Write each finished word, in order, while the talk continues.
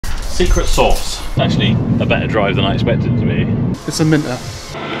Secret sauce. Actually, a better drive than I expected it to be. It's a minter.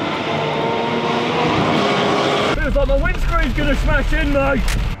 Feels like my windscreen's gonna smash in, mate.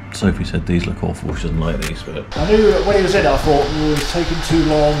 Sophie said these look awful. She doesn't like these, but I knew when he was in it, I thought it was taking too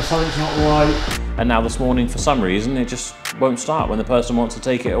long, something's not right. And now this morning, for some reason, it just won't start when the person wants to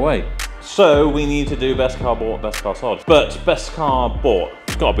take it away. So we need to do best car bought, best car sold. But best car bought,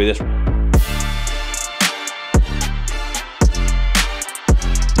 it's got to be this.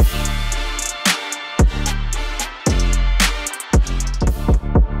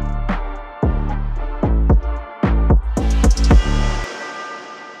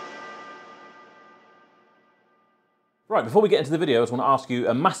 Right, before we get into the video, I just want to ask you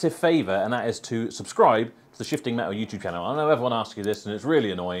a massive favour, and that is to subscribe to the Shifting Metal YouTube channel. I know everyone asks you this, and it's really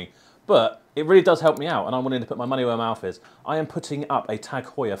annoying, but it really does help me out, and I'm wanting to put my money where my mouth is. I am putting up a Tag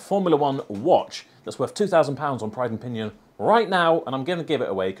Heuer Formula 1 watch that's worth £2,000 on Pride and Pinion right now, and I'm going to give it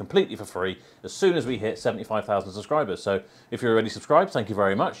away completely for free as soon as we hit 75,000 subscribers. So if you're already subscribed, thank you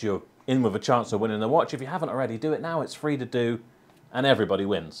very much. You're in with a chance of winning the watch. If you haven't already, do it now. It's free to do, and everybody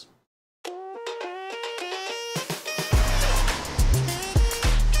wins.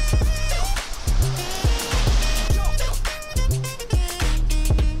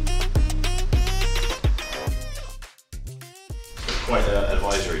 Quite an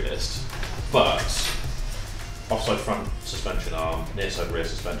advisory list, but offside front suspension arm, near side rear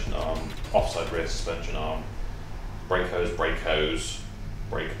suspension arm, offside rear suspension arm, brake hose,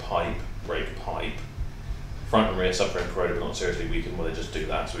 brake pipe, front and rear subframe corroded but not seriously weakened. Well, they just do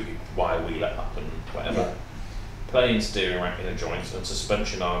that so we can wire wheel it up and whatever. Yeah. Plain steering rack inner joints and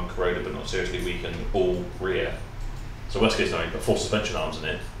suspension arm corroded but not seriously weakened, all rear. So worst case scenario, you put 4 suspension arms in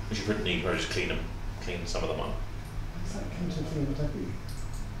it, which you wouldn't need, or just clean some of them up.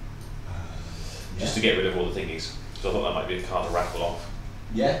 Just to get rid of all the thingies. So I thought that might be a car to raffle off.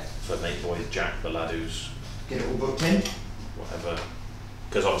 Yeah. For Mate Boys, Jack, the Ladus. Get it all booked in. Whatever.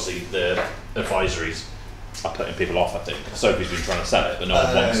 Because obviously the advisories are putting people off, I think. Sophie's been trying to sell it, but no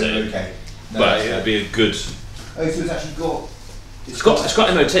one wants it. Okay. No, but it would be a good... Oh, so it's actually got... It's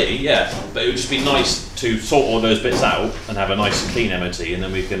got MOT, yeah. But it would just be nice to sort all those bits out and have a nice clean MOT, and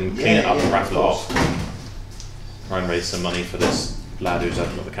then we can clean it up and raffle it off. Try and raise some money for this lad who's had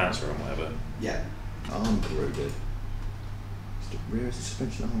the cancer and whatever. Yeah. Arm corroded. Rear is the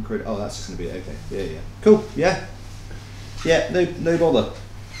suspension arm corroded. Oh, that's just going to be it. Okay. Yeah, yeah. Cool. Yeah. Yeah. No bother.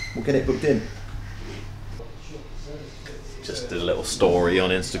 We'll get it booked in. Just did a little story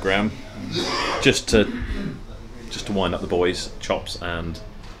on Instagram, just to wind up the boys, Chops and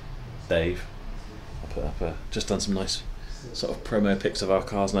Dave. I put up just done some nice sort of promo pics of our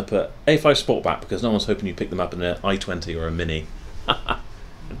cars, and I put A5 Sportback because no one's hoping you pick them up in an i20 or a Mini.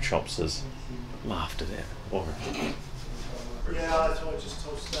 And Chops has laughed at it. Or yeah, that's what I just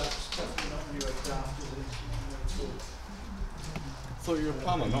told Steph. It's definitely not really a daft, is it? I thought you were a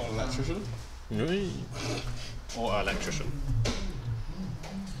plumber, not an electrician. Or an electrician.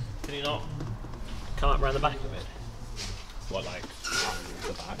 Can you not come up around the back of it? What, like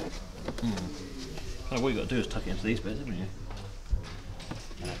the back? Kind of what you got to do is tuck it into these bits, haven't you?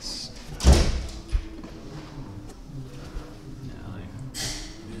 Yes.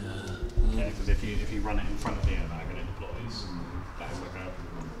 Yeah, because if you run it in front of the airbag and it deploys, that is like a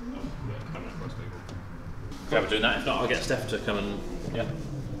coming across people. Grab doing that. If not, I'll get Steph to come and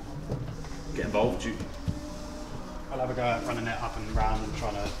get involved. I'll have a go at running it up and round and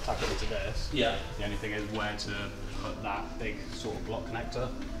trying to tuck it into this. Yeah. The only thing is where to put that big sort of block connector.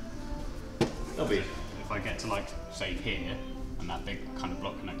 That'll be. If I get to like say here, and that big kind of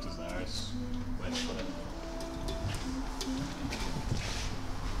block connector's there, is where to put it.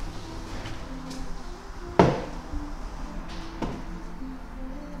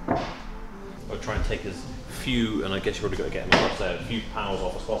 I'll try and take as few, and I guess you've already got to get them across there, a few pounds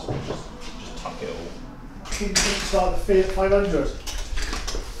off as possible. Just tuck it all. Can you start the Fiat 500?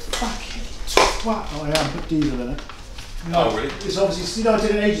 Fucking twat. Oh, I am. Put diesel in it. No, oh, really? It's obviously, I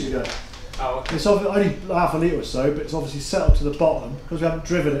did it ages ago. Oh, okay. It's only half a litre or so, but it's obviously settled to the bottom because we haven't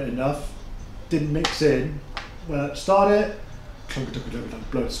driven it enough. Didn't mix in. When I start it,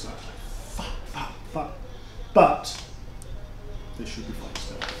 blow the smoke. Fuck. But this should be fine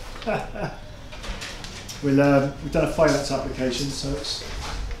still. We've done a finance application, so it's.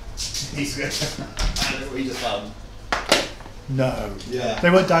 He's good. What you just done? No. Yeah. They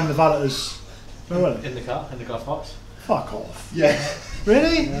went down the Valleters. Where were they? In the car, in the glove box. Fuck off. Yeah.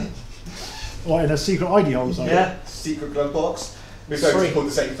 Really? Yeah. What, in a secret ID hole or something? Yeah. Secret glove box. We both pulled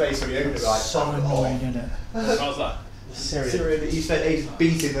the same face when we opened it. Like, so annoying, isn't it? How's that? Syria that you spent ages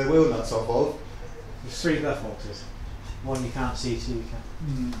beating the wheel nuts off of. There's 3 glove boxes. One you can't see, two you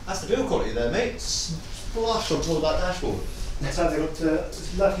can. That's the build quality there, mate. Splash on top of that dashboard. That's how they got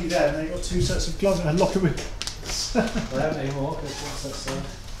it's lucky then, they got 2 sets of gloves and lock it with. I haven't anymore, because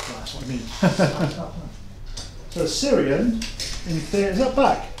That's what I mean. So Syrian, in theory, is that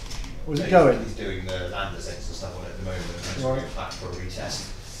back? Or is it going? He's doing the lander sensor stuff on it at the moment, and he's Right. going back for a retest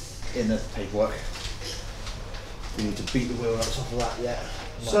in the paperwork. We need to beat the wheel nuts off of that yet.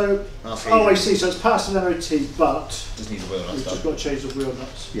 So, Ask oh I Adrian. see, so it's passed an MOT, but Just need the wheel nuts we've just done. got to change the wheel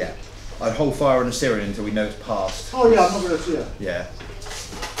nuts. Yeah. I'd hold fire on the Syrian until we know it's passed. Oh yeah, I'm not going to, Yeah.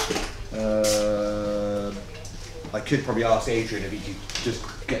 I could probably ask Adrian if he could just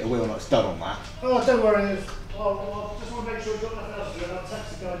get the wheel nuts done on that. Oh, don't worry. I just want to make sure you've got nothing else to do. I'll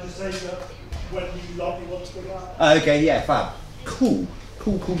text the guy just saying that when you log, you want to go back. Okay, yeah, fab. Cool.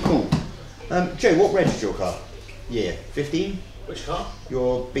 Joe, what reg is your car? Yeah, 15? Which car?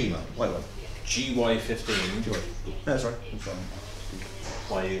 Your Beamer, white one. GY15. No, that's right. That's fine.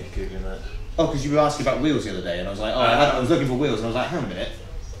 Why are you googling that? Oh, because you were asking about wheels the other day, and I was like, I was looking for wheels, and I was like, hang on a minute,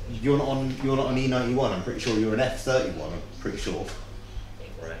 you're not on E91. I'm pretty sure you're an F31. I'm pretty sure.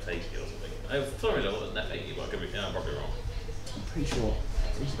 Or an F80 or something. Oh, for some reason I was an F80, but I could be, I'm probably wrong. I'm pretty sure.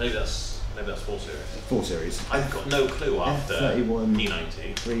 Maybe that's 4 Series. 4 Series. I've got no clue after F31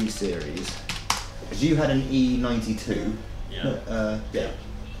 E90. 3 Series. Because you had an E92. Yeah. No,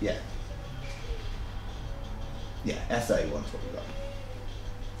 yeah. F31 is what we got.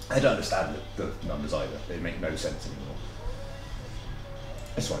 I don't understand the numbers either. They make no sense anymore.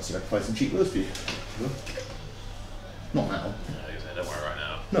 I just want to see if I can find some cheap wheels for you. Not now. No, don't worry right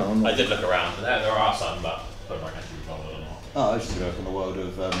now. No, I'm not. I did look around, and there are some, but whether I can actually follow or not. Oh, I was just going to look in the world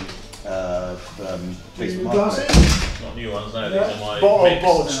of Facebook New Marketplace. glasses? Not new ones, no, these are my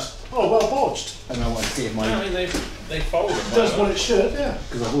Bodged. Oh, well bodged. And I want to see if No, I my... mean, they fold them. It does what it should, yeah.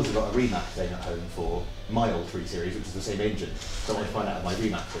 Because I've also got a remap thing at home for my old 3 Series, which is the same engine. So I want to find out if my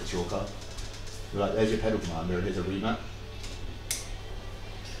remap fits your car. You're like, there's your pedal commander and here's a remap.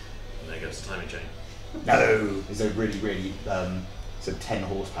 And there goes the timing chain. No! It's a really, it's a 10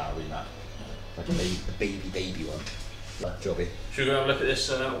 horsepower remap. Like a baby one. Like jobby. Should we go have a look at this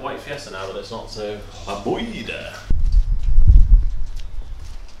white Fiesta now that it's not so avoid?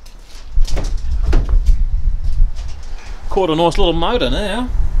 Quarter nice little motor now.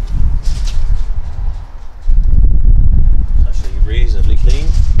 It's actually reasonably clean.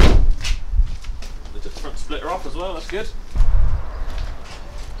 With the front splitter off as well, that's good.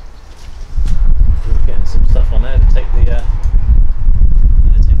 We're getting some stuff on there to take the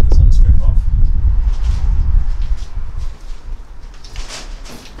sun strip off.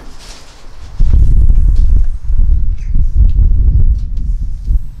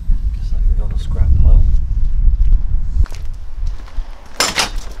 Guess that can go on the scrap pile.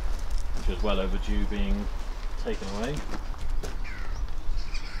 Which is well overdue being taken away.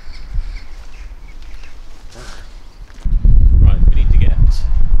 Right, we need to get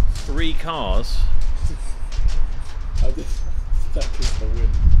 3 cars. I just that is the win.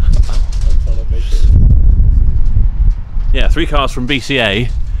 I'm trying to make it. Yeah, 3 cars from BCA.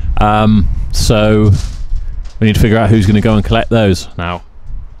 So we need to figure out who's going to go and collect those now.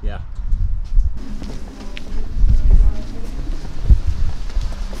 Yeah.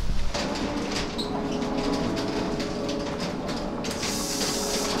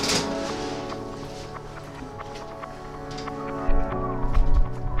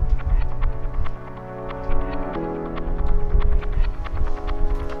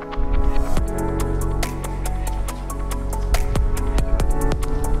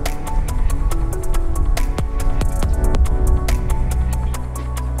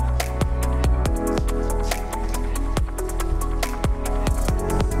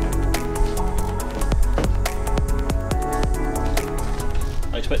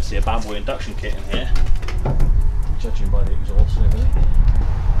 I expect to see a bad boy induction kit in here, judging by the exhaust and everything.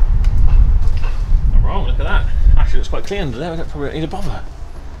 I'm wrong, look at that. Actually looks quite clean under there, we don't probably need to bother.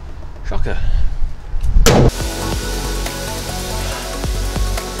 Shocker.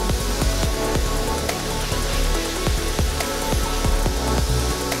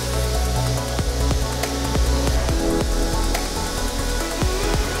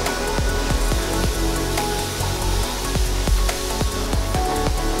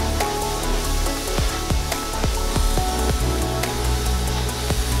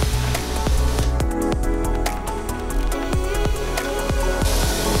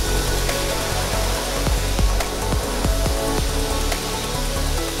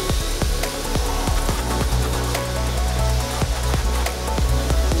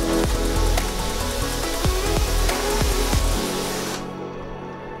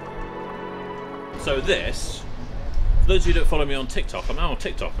 So this For those of you that follow me on TikTok, I'm now on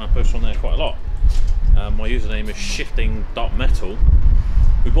TikTok and I post on there quite a lot. My username is shifting.metal.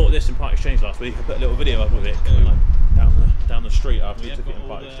 We bought this in part exchange last week. I put a little video up with it kind of like down the street after we took it in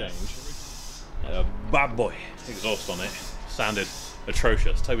part exchange. Bad boy exhaust on it. Sounded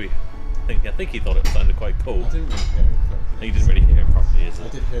atrocious. Toby, I think he thought it sounded quite cool. I didn't really hear it properly. He didn't really hear it properly, is it? I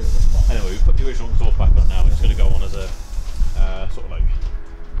did hear it. Anyway, we've put the original exhaust back on now. It's going to go on as a sort of like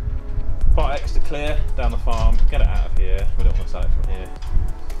part X to clear down the farm, get it out of here. We don't want to sell it from here.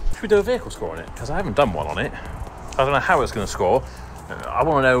 Should we do a vehicle score on it? Because I haven't done one on it. I don't know how it's going to score. I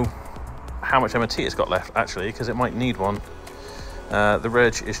want to know how much MOT it's got left, actually, because it might need one. The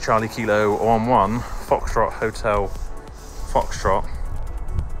reg is Charlie Kilo 11 Foxtrot Hotel Foxtrot.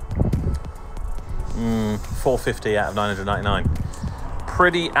 450 out of 999.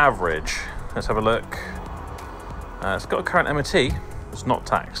 Pretty average. Let's have a look. It's got a current MOT. It's not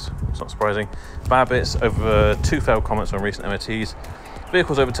taxed. It's not surprising. Bad bits, over 2 failed comments on recent MOTs.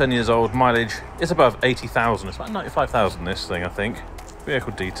 Vehicle's over 10 years old. Mileage is above 80,000. It's about 95,000 this thing, I think.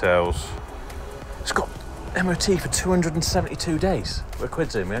 Vehicle details. It's got MOT for 272 days. We're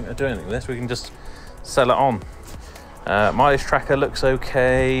quids in. We ain't going to do anything with this. We can just sell it on. Mileage tracker looks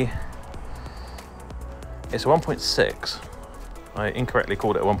okay. It's a 1.6. I incorrectly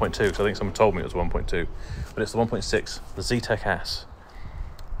called it a 1.2 because I think someone told me it was 1.2. But it's the 1.6, the Z-Tech S.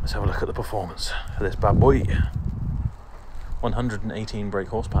 Let's have a look at the performance for this bad boy. 118 brake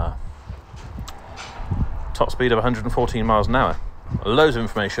horsepower. Top speed of 114 miles an hour. Loads of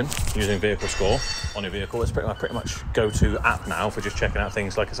information using vehicle score on your vehicle. It's pretty much go-to app now for just checking out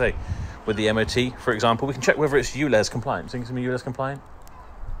things, like I say. With the MOT, for example, we can check whether it's ULEZ compliant. Do you think it's going to be ULEZ compliant?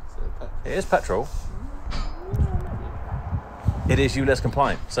 It is petrol. It is ULEZ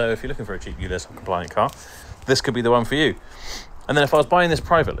compliant. So if you're looking for a cheap ULEZ compliant car, this could be the one for you. And then if I was buying this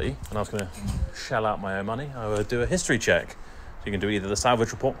privately and I was going to shell out my own money, I would do a history check. So you can do either the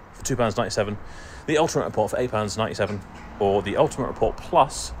salvage report for £2.97, the ultimate report for £8.97, or the ultimate report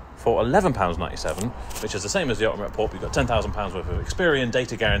plus for £11.97, which is the same as the ultimate report. You've got £10,000 worth of Experian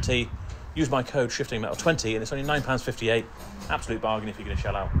data guarantee. Use my code SHIFTINGMETAL20 and it's only £9.58. Absolute bargain if you're going to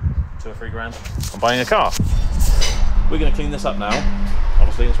shell out £2 or £3 grand on buying a car. We're going to clean this up now.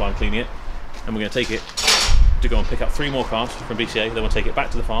 Obviously, that's why I'm cleaning it. And we're going to take it to go and pick up 3 more cars from BCA. Then we'll take it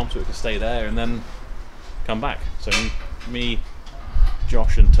back to the farm so it can stay there and then come back. So me,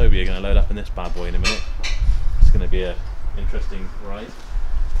 Josh and Toby are going to load up in this bad boy in a minute. It's going to be an interesting ride.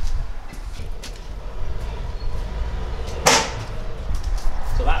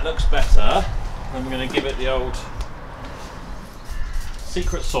 So that looks better. And we're going to give it the old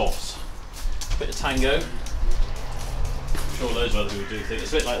secret sauce. Bit of tango. I'm sure loads of other people do think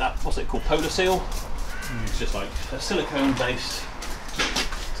it's a bit like that. What's it called? Polar seal? It's just like a silicone based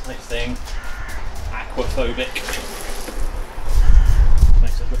type thing. Aquaphobic.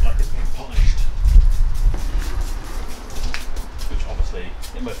 Makes it look like it's being polished. Which obviously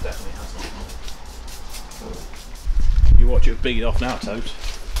it most definitely has not. You watch it beat off now, Toad.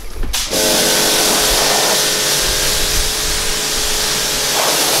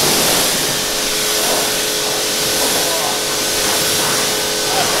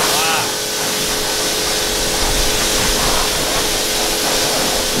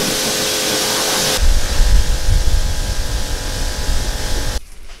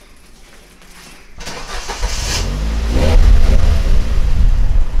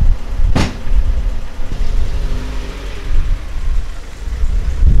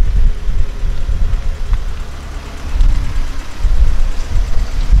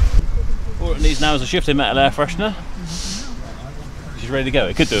 Now is a shifting metal air freshener. She's ready to go.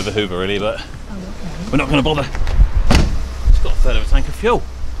 It could do with a Hoover really, but we're not going to bother. It's got a third of a tank of fuel.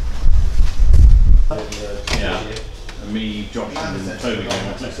 Yeah, and me, Josh and Toby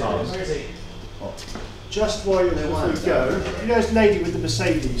going to cars. Just while you're before we go, you know this lady with the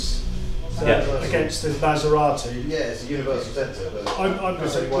Mercedes against the Mazerati? Yeah, it's a universal sensor. But I'm going to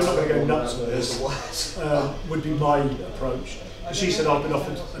say we're not going to go nuts with this. Would be my approach. She said I've been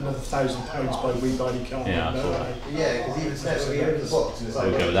offered another £1,000 by We Buy Any Car. Yeah, no way. Yeah, because even Snap, when you open the box and it's like,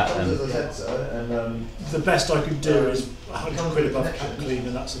 we'll go with that then. there's a sensor, and the best I could do is 100 quid above cap clean,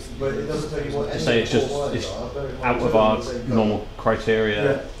 and that's the thing. but it doesn't tell you what. To say it's just out of our normal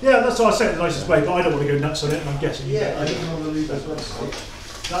criteria. Yeah, that's what I said the nicest way, but I don't want to go nuts on it, and I'm guessing you Yeah, I don't. didn't want to leave those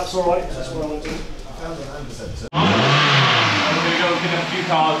website. That's alright, that's what I want to do. I found an amber sensor. We're going to go pick up a few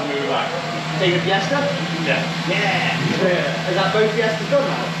cars and move back. Take a Fiesta? Yeah. Yeah! Is that both Fiestas done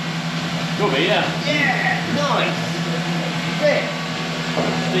now? Could be, yeah. Yeah! Nice! Bit!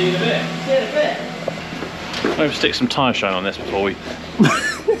 See you in a bit. See you in a bit! I'm going to stick some tyre shine on this before we...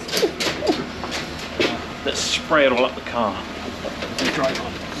 Let's spray it all up the car. Drive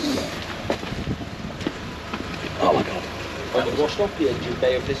on. Oh my god. Have you washed off the engine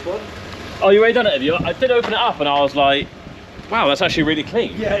bay of this one? Oh, you already done it, have you? I did open it up and I was like, wow, that's actually really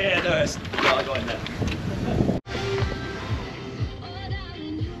clean. Yeah, no, it's... Yeah, I got in there.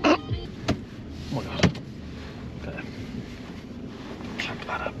 Oh my god. Okay. Clamp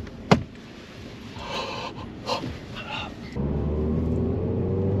that up.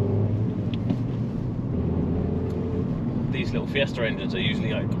 These little Fiesta engines are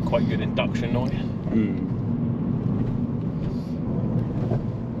usually like quite good induction noise.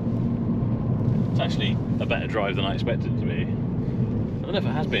 It's actually a better drive than I expected it to be. I don't know if it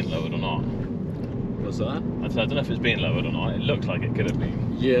has been lowered or not. What's that? I don't know if it's been lowered or not. It looks like it could have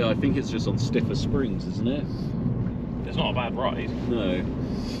been. Yeah, I think it's just on stiffer springs, isn't it? It's not a bad ride. No.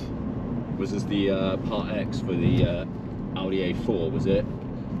 Was this the Part X for the Audi A4, was it?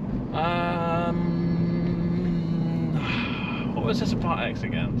 What was this a Part X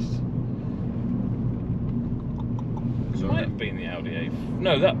against? It might have been the Audi A4.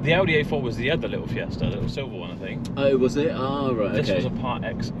 No, the Audi A4 was the other little Fiesta, the little silver one, I think. Oh, was it? Ah, right, This okay. was a Part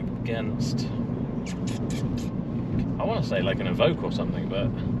X against, I want to say like an Evoque or something, but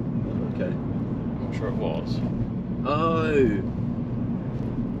Okay. I'm not sure it was. Oh,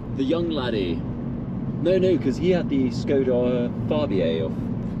 the young laddie. No, because he had the Skoda Fabier.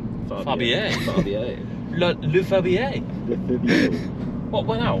 Fabier? Fabier. Le Fabier. The Fabier. What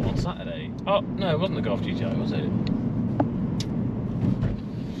went out on Saturday? Oh, no, it wasn't the Golf GTI, was it?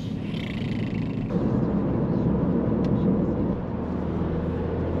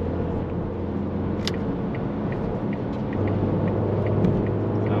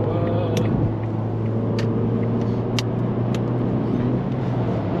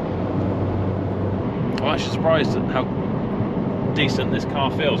 I'm actually surprised at how decent this car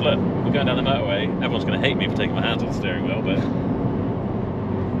feels. Look, we're going down the motorway. Everyone's going to hate me for taking my hands off the steering wheel, but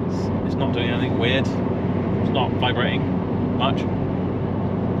it's not doing anything weird. It's not vibrating much.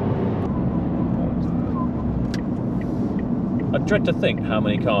 I dread to think how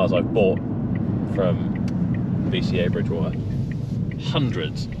many cars I've bought from BCA Bridgewater.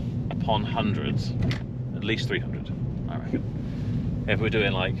 Hundreds upon hundreds. At least 300, I reckon. If we're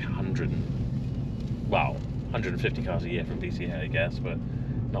doing like 150 cars a year from BCA, I guess, but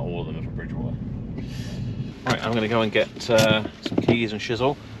not all of them are from Bridgewater. Right, I'm going to go and get some keys and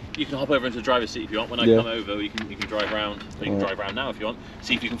shizzle. You can hop over into the driver's seat if you want. When I come over, you can drive around. Or you can drive around now if you want.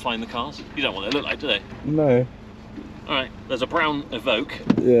 See if you can find the cars. You don't want what they look like, do they? No. All right, there's a brown Evoque.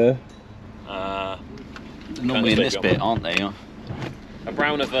 Yeah. Normally in this bit, aren't they? A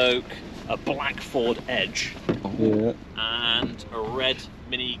brown Evoque, a black Ford Edge, Yeah. and a red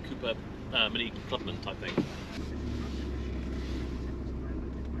Mini Cooper, Mini Clubman type thing.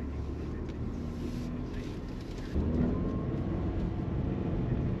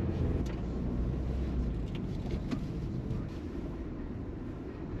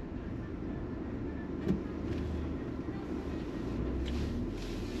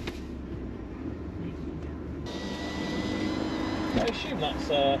 I assume that's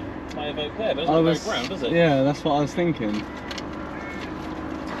my Evoque there, but it's not very brown, does it? Yeah, that's what I was thinking.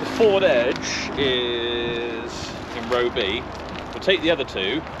 The Ford Edge is in row B. We'll take the other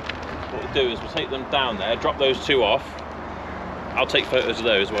two. What we'll do is we'll take them down there, drop those two off. I'll take photos of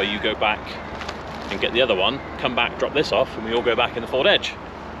those while you go back and get the other one. Come back, drop this off, and we all go back in the Ford Edge.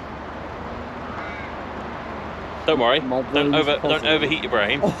 Don't worry, don't overheat your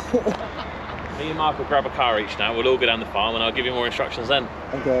brain. Me and Mark will grab a car each now. We'll all go down the farm, and I'll give you more instructions then.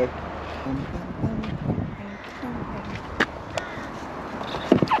 Okay.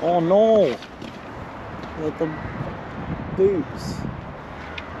 Oh no! The boots.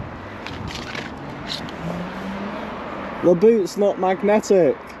 The boot's not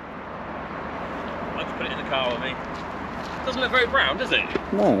magnetic. I'll just put it in the car with me. Doesn't look very brown, does it?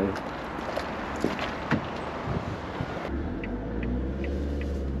 No.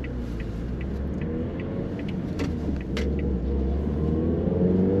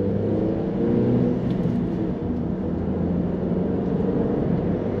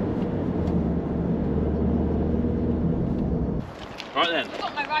 Right then.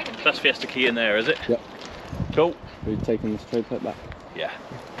 That's Fiesta key in there, is it? Yep. Cool. We've taken the straight plate back. Yeah.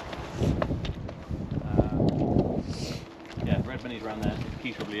 Yeah, red Mini's around there.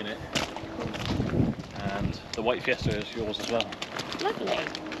 Key's probably in it. And the white Fiesta is yours as well. Lovely.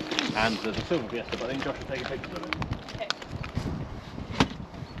 And there's a silver Fiesta, but I think Josh will take a picture of it. Okay.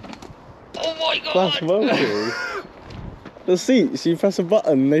 Oh my god! That's wonky. The seats, you press a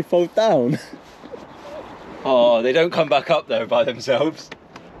button, they fold down. Oh, they don't come back up though by themselves.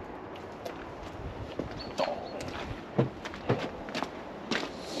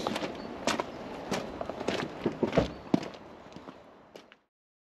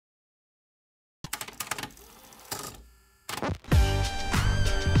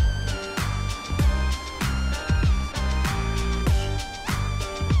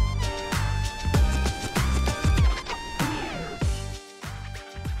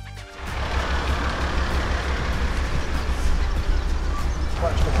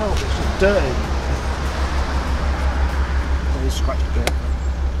 dirty. Oh, it's scratched a bit.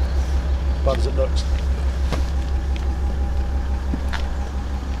 Bad as it looks.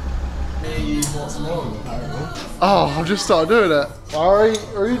 Oh, I've just started doing it. Alright,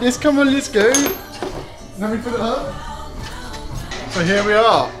 let's come on, let's go. Let me put it up. So here we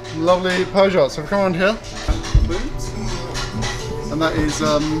are, lovely Peugeot. So we come around here, and that is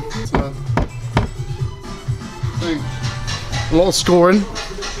a lot of scoring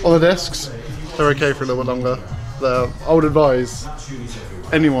on the discs. They're okay for a little bit longer. I would advise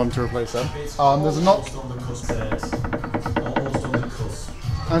anyone to replace them. There's a knock.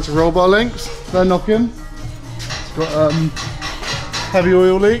 Anti-roll bar links. They're knocking. It's got heavy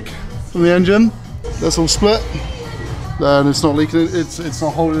oil leak from the engine. That's all split. And it's not leaking. It's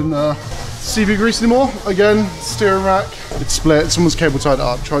not holding CV grease anymore. Again, steering rack. It's split. Someone's cable tied it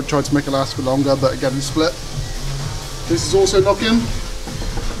up. Tried to make it last a bit longer, but again, it's split. This is also knocking.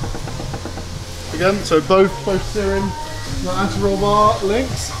 Again, so both steering anti-roll bar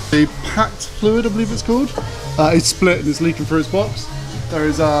links. The packed fluid, I believe it's called. It's split and it's leaking through its box. There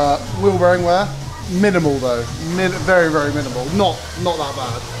is wheel bearing wear. Minimal though. Very, very minimal. Not that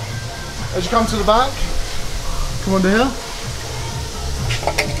bad. As you come to the back, come under here.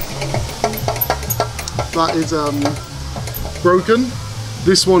 That is broken.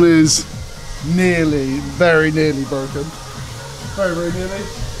 This one is very nearly broken. Very, very nearly.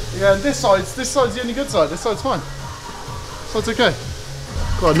 Yeah, and this side's the only good side. This side's fine. So it's okay.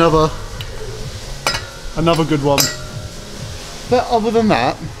 Got another good one. But other than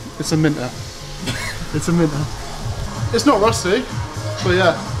that, it's a minter. It's a minter. It's not rusty, but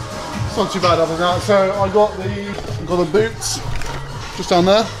yeah, it's not too bad other than that. So I got the boots just down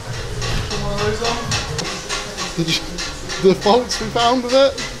there. One of those on. The faults we found with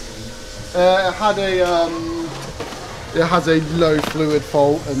it. It has a low fluid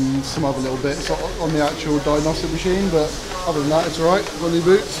fault and some other little bits on the actual diagnostic machine, but other than that, it's alright. Got new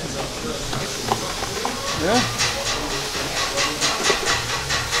boots. Yeah.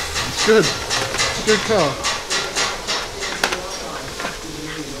 It's good. It's a good car.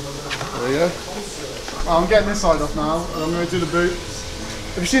 There you go. Well, I'm getting this side off now, and I'm going to do the boot.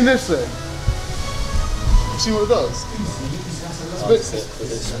 Have you seen this thing? Have you seen what it does? It's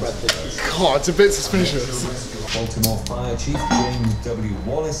a bit suspicious. Baltimore Fire Chief James W.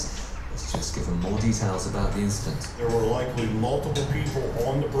 Wallace has just given more details about the incident. There were likely multiple people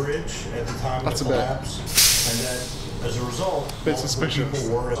on the bridge at the time of the collapse, and that as a result, bit suspicious.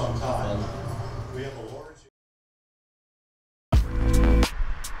 People were at the time. We have a large.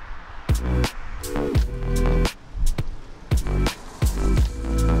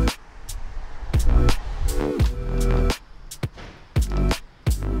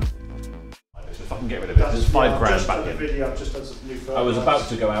 Get rid of it. There's $5 grand back in. I was about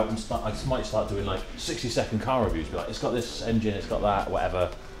to go out and start. I might start doing like 60-second car reviews. Be like, it's got this engine, it's got that, whatever,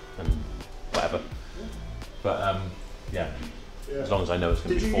 and whatever. But yeah, as long as I know it's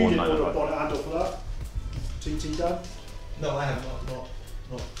going to be $4.95. Did you order a bonnet handle for that? TT done? No, I haven't.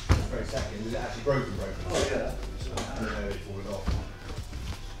 Not this very second. Is it actually broken? Oh yeah. I don't know if it's fallen off.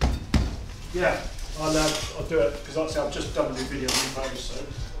 Yeah, I'll do it because obviously I've just done a new video on the so.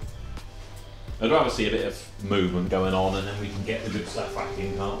 I'd rather see a bit of movement going on, and then we can get the good stuff back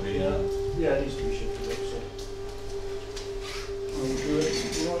in, can't we? Yeah, yeah, it needs to be shifted up, so I'll do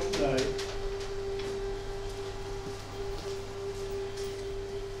it right now.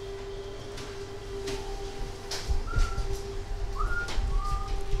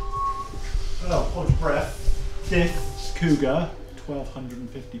 Oh, hold your breath. Diff Cougar,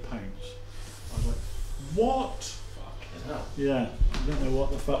 £1,250. I was like, what? Fucking hell. Yeah, I don't know what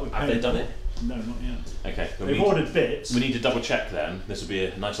the fuck we're paying. Have they done it? No, not yet. Okay. They've ordered bits. We need to double check then. This would be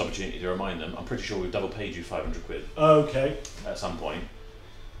a nice opportunity to remind them. I'm pretty sure we've double paid you 500 quid. Okay. At some point.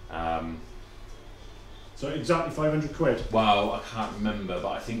 So exactly 500 quid? Well, I can't remember,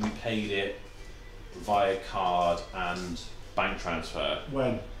 but I think we paid it via card and bank transfer.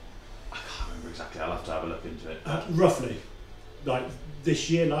 When? I can't remember exactly. I'll have to have a look into it. Roughly? Like this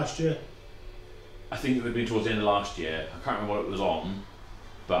year, last year? I think it would be towards the end of last year. I can't remember what it was on,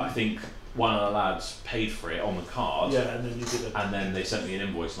 but I think one of the lads paid for it on the card. Yeah, and then you did it. And then they sent me an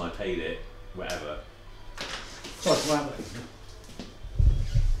invoice and I paid it, whatever. Sorry, come out there.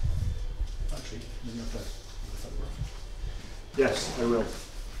 Actually, yes, I will.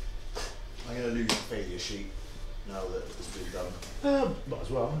 I'm going to lose the failure sheet now that it's been done. Might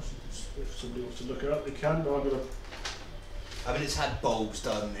as well. If somebody wants to look it up, they can, but I'm going to... I mean, it's had bulbs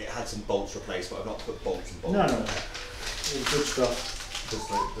done, it had some bolts replaced, but I've not put bolts and bolts. No. All good stuff. Just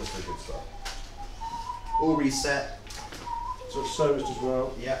the good stuff. All reset. So it's serviced as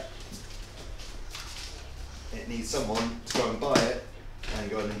well. Yep. it needs someone to go and buy it and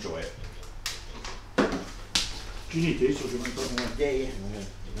go and enjoy it. Do you need these or do you want to put them away? Yeah.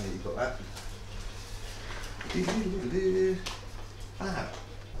 No, you've got that. Ah.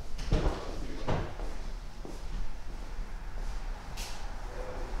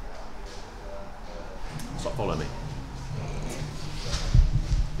 Stop following me.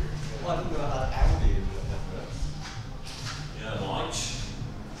 Well, I didn't know I had Audi in the Yeah, right.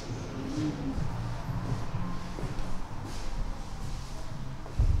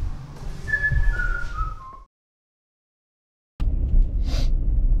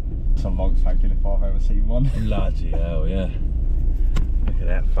 It's a Volkswagen if I've ever seen one. Bloody hell, yeah. Look at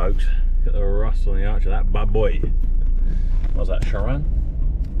that, folks. Look at the rust on the arch of that bad boy. What's that, Sharon?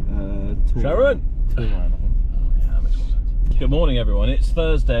 Sharon! Oh, yeah, that makes more sense. Good morning, everyone. It's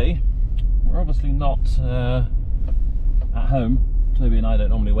Thursday. We're obviously not at home. Toby and I don't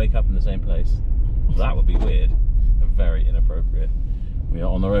normally wake up in the same place. That would be weird and very inappropriate. We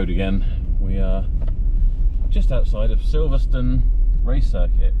are on the road again. We are just outside of Silverstone race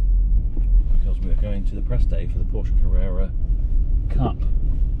circuit because we are going to the press day for the Porsche Carrera Cup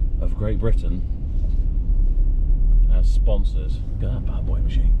of Great Britain as sponsors. Look at that bad boy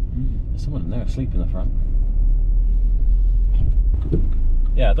machine. There's someone in there asleep in the front.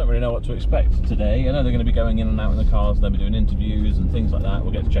 Yeah, I don't really know what to expect today. I know they're going to be going in and out in the cars, they'll be doing interviews and things like that.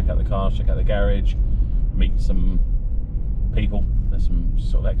 We'll get to check out the cars, check out the garage, meet some people. There's some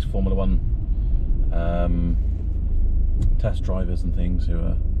sort of ex-Formula 1 test drivers and things who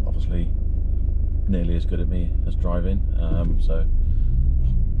are obviously nearly as good at me as driving. So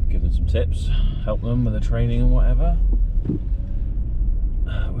give them some tips, help them with the training and whatever.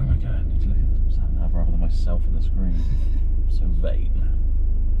 Where am I going? I need to look at the sat nav rather than myself on the screen. I'm so vain.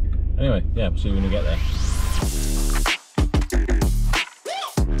 Anyway, yeah, we'll see you when we get there.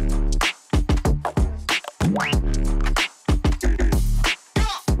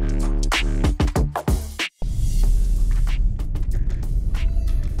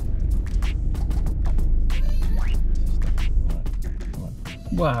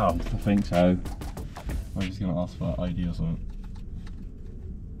 Wow, I think so. I'm just going to ask for ID or something.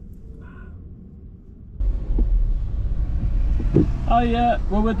 Oh yeah,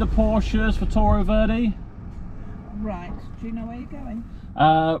 we're with the Porsches for Toro Verde. Right, do you know where you're going?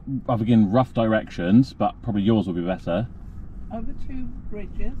 I'll begin rough directions, but probably yours will be better. Over 2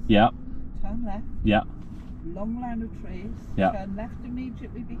 bridges. Yeah. Turn left. Yeah. Long line of trees. Yeah. Turn left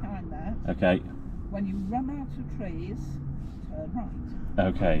immediately behind that. Okay. When you run out of trees, turn right.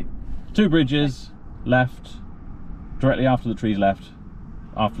 Okay. 2 bridges, left. Directly after the trees left.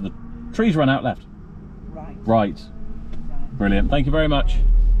 After the trees run out, left. Right. Right. Brilliant. Thank you very much.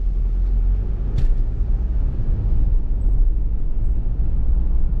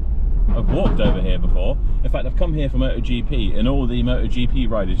 I've walked over here before. In fact, I've come here for MotoGP, and all the MotoGP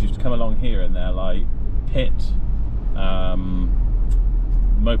riders used to come along here in their like pit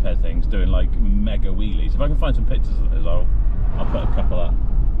moped things, doing like mega wheelies. If I can find some pictures of this, I'll put a couple up.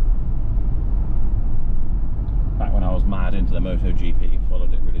 Back when I was mad into the MotoGP,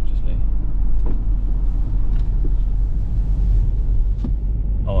 followed it religiously.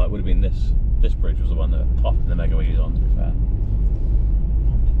 Oh, it would have been this bridge was the one that popped the mega wheelies on, to be fair.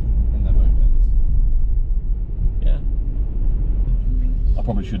 And they're mopeds. Yeah. I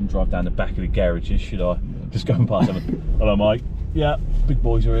probably shouldn't drive down the back of the garages, should I? Just go and pass them. Hello, Mike. Yeah, big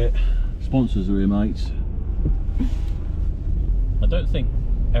boys are here. Sponsors are here, mates. I don't think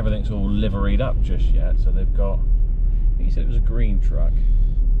everything's all liveried up just yet, so they've got, I think he said it was a green truck.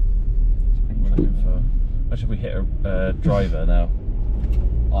 I think we're looking for, imagine if we hit a driver now.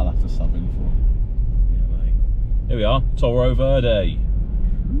 I'll have to sub in for. Yeah, mate. Here we are, Toro Verde.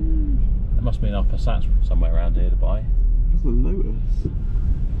 There must be enough Passats somewhere around here to buy. There's a Lotus.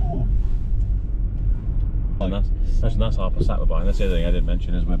 Oh. Imagine that's our Passat we're buying. That's the other thing I didn't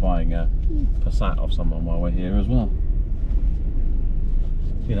mention is we're buying a Passat off someone while we're here as well.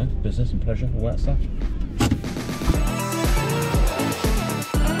 You know, business and pleasure, all that stuff.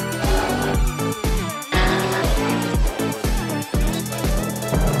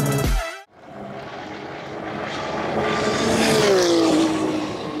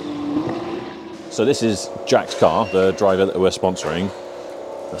 So this is Jack's car, the driver that we're sponsoring.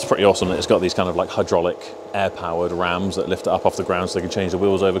 That's pretty awesome that it's got these kind of like hydraulic air-powered rams that lift it up off the ground so they can change the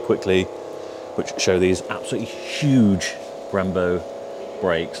wheels over quickly, which show these absolutely huge Brembo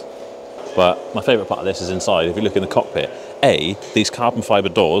brakes. But my favourite part of this is inside. If you look in the cockpit, these carbon fibre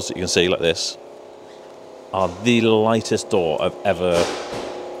doors that you can see like this are the lightest door I've ever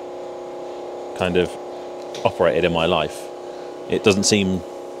kind of operated in my life. It doesn't seem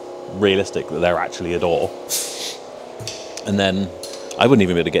realistic that they're actually a door. And then I wouldn't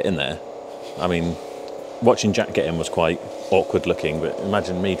even be able to get in there. I mean, watching Jack get in was quite awkward looking, but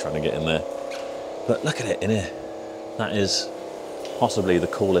imagine me trying to get in there. But look at it in here. That is possibly the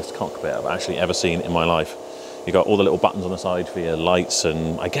coolest cockpit I've actually ever seen in my life. You've got all the little buttons on the side for your lights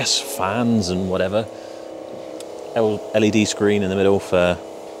and I guess fans and whatever. LED screen in the middle for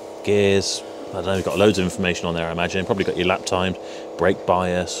gears. I don't know, you've got loads of information on there, I imagine. Probably got your lap times, brake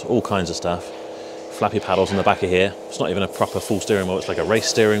bias, all kinds of stuff. Flappy paddles in the back of here. It's not even a proper full steering wheel, it's like a race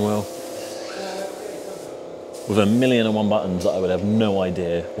steering wheel. With 1,000,001 buttons that I would have no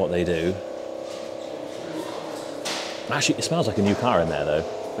idea what they do. Actually, it smells like a new car in there though,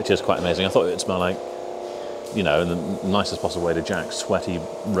 which is quite amazing. I thought it would smell like, you know, in the nicest possible way to Jack's sweaty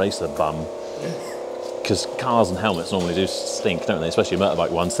racer bum. Because cars and helmets normally do stink, don't they? Especially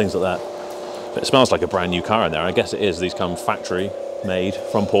motorbike ones, things like that. But it smells like a brand new car in there. I guess it is. These come factory made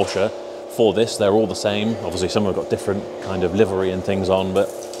from Porsche. For this, they're all the same. Obviously, some have got different kind of livery and things on, but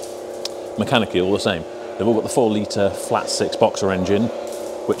mechanically all the same. They've all got the 4-litre flat 6 boxer engine,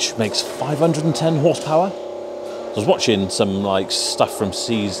 which makes 510 horsepower. I was watching some like stuff from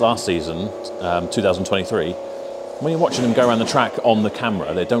last season, 2023. When you're watching them go around the track on the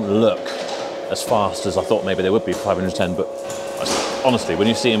camera, they don't look as fast as I thought maybe they would be for 510, but honestly, when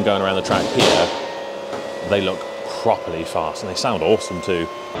you see them going around the track here, they look properly fast and they sound awesome too.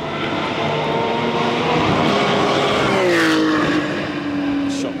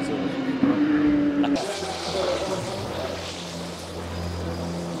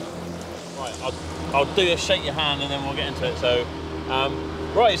 I'll do a shake your hand and then we'll get into it. So,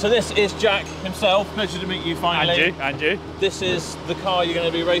 right, so this is Jack himself. Pleasure to meet you finally. And you. This is the car you're going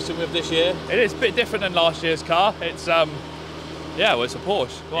to be racing with this year. It is a bit different than last year's car. It's, yeah, well, it's a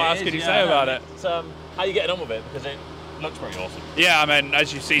Porsche. What else can you say about it? It's, how are you getting on with it? Because it looks pretty awesome. Yeah, I mean,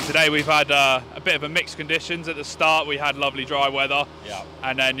 as you see today, we've had a bit of a mixed conditions. At the start, we had lovely dry weather. Yeah.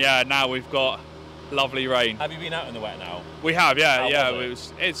 And then, yeah, now we've got lovely rain. Have you been out in the wet now? We have, yeah, How yeah.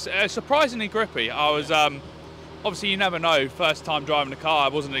 was It's surprisingly grippy. I was obviously you never know. First time driving a car, I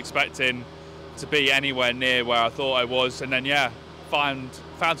wasn't expecting to be anywhere near where I thought I was, and then yeah, found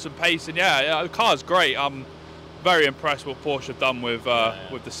some pace, and yeah, the car's great. I'm very impressed with what Porsche have done with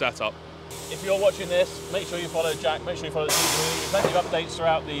the setup. If you're watching this, make sure you follow Jack. Make sure you follow the season. Plenty of updates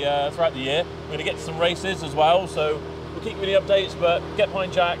throughout the year. We're going to get to some races as well, so we'll keep you with the updates. But get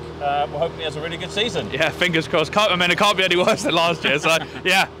behind Jack. We're hoping he has a really good season. Yeah, fingers crossed. I mean, it can't be any worse than last year. So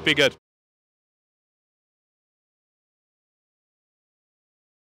yeah, be good.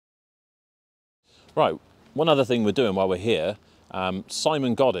 Right. One other thing we're doing while we're here,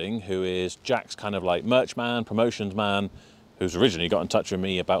 Simon Godding, who is Jack's kind of like merch man, promotions man, who's originally got in touch with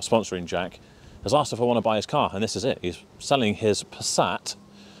me about sponsoring Jack, has asked if I want to buy his car, and this is it. He's selling his Passat.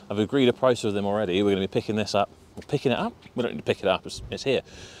 I've agreed a price with him already. We're going to be picking this up. We're picking it up? We don't need to pick it up, it's here.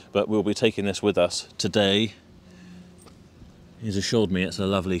 But we'll be taking this with us today. He's assured me it's a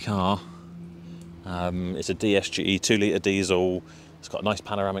lovely car. It's a DSG 2-litre diesel. It's got a nice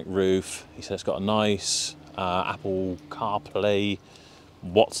panoramic roof. He said it's got a nice Apple CarPlay.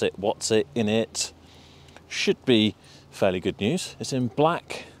 What's it in it? Should be fairly good news. It's in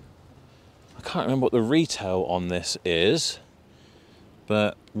black. I can't remember what the retail on this is,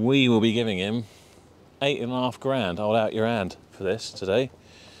 but we will be giving him 8.5 grand. Hold out your hand for this today.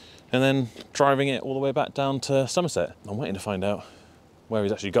 And then driving it all the way back down to Somerset. I'm waiting to find out where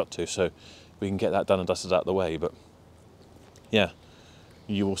he's actually got to, so we can get that done and dusted out of the way. But yeah,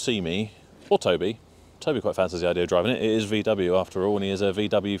 you will see me, or Toby. Toby quite fancies the idea of driving it. It is VW after all, and he is a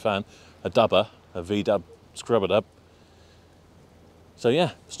VW fan, a dubber, a V-dub, scrub-a-dub. So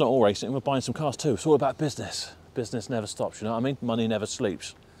yeah, it's not all racing, we're buying some cars too. It's all about business. Business never stops, you know what I mean? Money never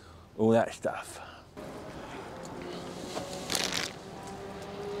sleeps. All that stuff.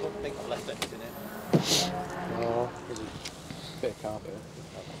 I don't think I've left anything in. No, there's a bit of carpet.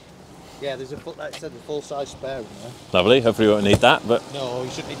 Yeah, there's like I said, a full-size spare in there. Lovely, hopefully you won't need that, but... No,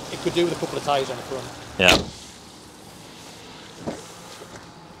 you shouldn't. It could do with a couple of tyres on the front. Yeah.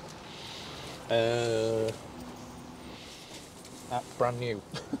 That's brand new.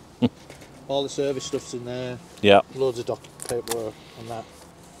 All the service stuff's in there. Yeah. Loads of paperwork and that.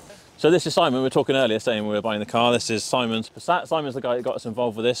 So this is Simon. We were talking earlier saying we were buying the car. This is Simon's Passat. Simon's the guy that got us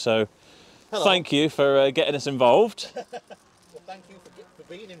involved with this, so hello. Thank you for getting us involved. Well, thank you for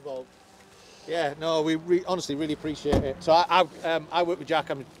being involved. Yeah, no, we honestly really appreciate it. So I work with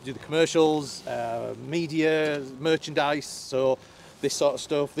Jack. I do the commercials, media, merchandise, so this sort of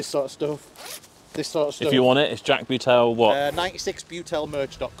stuff, this sort of stuff, this sort of stuff. If you want it, it's Jack Butel, what?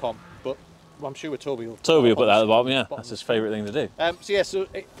 96butelmerch.com. But I'm sure Toby will. Toby will put that at the bottom. Yeah, that's his favourite thing to do. So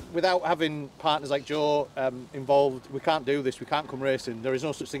yeah, without having partners like Joe involved, we can't do this. We can't come racing. There is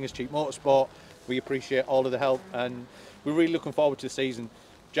no such thing as cheap motorsport. We appreciate all of the help, and we're really looking forward to the season.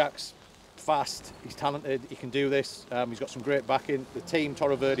 Jack's fast, he's talented, he can do this. He's got some great backing. The team,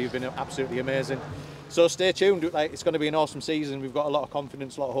 Toro Verde, have been absolutely amazing. So stay tuned. Like, it's going to be an awesome season. We've got a lot of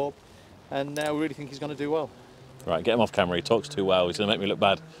confidence, a lot of hope, and we really think he's going to do well. Right, get him off camera. He talks too well. He's going to make me look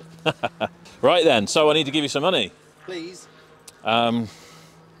bad. Right then, so I need to give you some money. Please.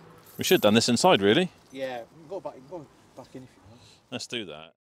 We should have done this inside, really. Yeah, go back in if you want. Let's do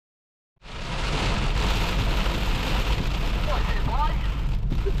that.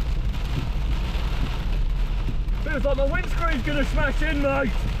 Feels like my windscreen's gonna smash in, mate.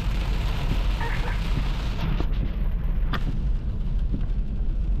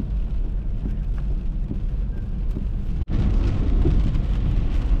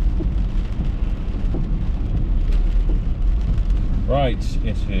 Right,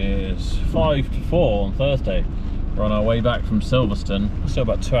 it is 5 to 4 on Thursday. We're on our way back from Silverstone. We're still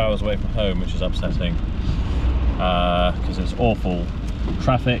about 2 hours away from home, which is upsetting because it's awful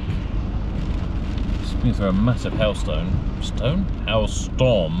traffic. It's been through a massive hailstorm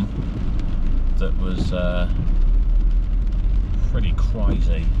that was pretty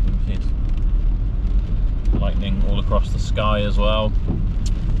crazy. Lightning all across the sky as well.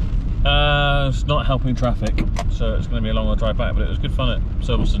 It's not helping traffic, so it's going to be a long drive back, but it was good fun at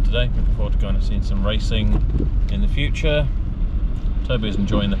Silverstone today. Looking forward to going and seeing some racing in the future. Toby is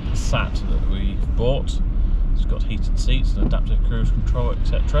enjoying the Passat that we bought. It's got heated seats and adaptive cruise control,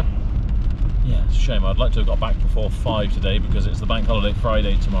 etc. Yeah, it's a shame. I'd like to have got back before 5 today because it's the bank holiday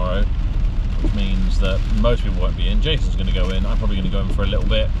Friday tomorrow, which means that most people won't be in. Jason's going to go in. I'm probably going to go in for a little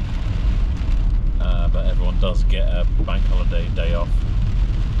bit, but everyone does get a bank holiday day off.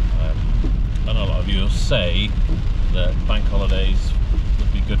 I know a lot of you will say that bank holidays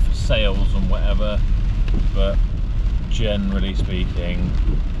would be good for sales and whatever, but generally speaking,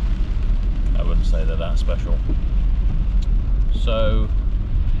 I wouldn't say they're that special. So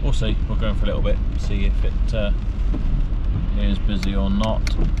we'll see. We'll go in for a little bit, see if it is busy or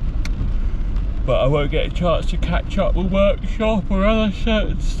not. But I won't get a chance to catch up with workshop or other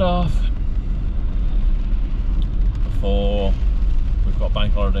certain staff before we've got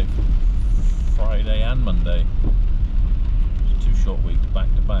bank holiday Friday and Monday. It's a 2 short weeks back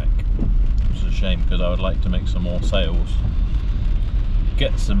to back, which is a shame because I would like to make some more sales,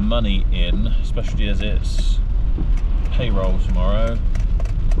 get some money in, especially as it's payroll tomorrow.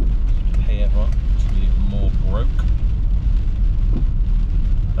 Pay everyone to be even more broke.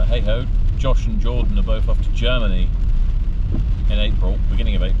 But hey ho, Josh and Jordan are both off to Germany in April,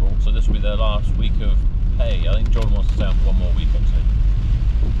 beginning of April, so this will be their last week of pay. I think Jordan wants to stay on for 1 more week actually.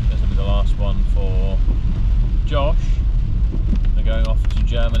 This will be the last one for Josh. They're going off to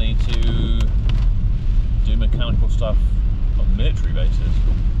Germany to do mechanical stuff on military bases.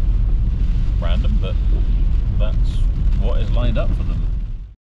 Random, but that's what is lined up for them.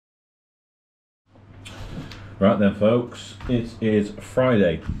 Right then folks, it is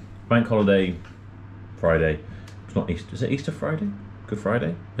Friday. Bank holiday Friday. It's not Easter, is it Easter Friday? Good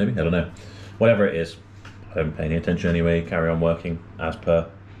Friday? Maybe? I don't know. Whatever it is, I haven't paid any attention anyway, carry on working as per.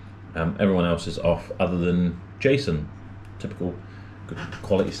 Everyone else is off other than Jason, typical good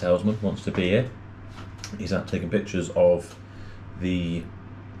quality salesman, wants to be here. He's out taking pictures of the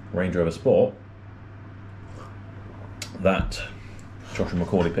Range Rover Sport that Josh and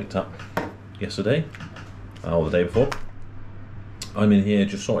Macaulay picked up yesterday, or the day before. I'm in here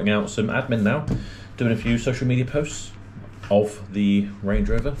just sorting out some admin now, doing a few social media posts of the Range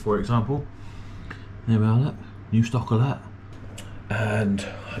Rover, for example. There we are, look, new stock alert. And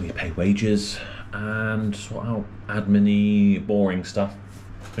I need to pay wages and sort out admin-y, boring stuff.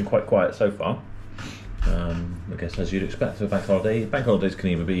 It's been quite quiet so far. I guess as you'd expect for a bank holiday. Bank holidays can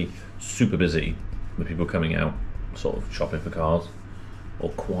either be super busy with people coming out, sort of shopping for cars, or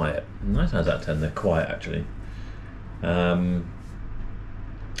quiet. 9 times out of 10 they're quiet actually. A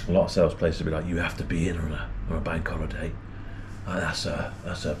lot of sales places will be like, you have to be in on a bank holiday. That's a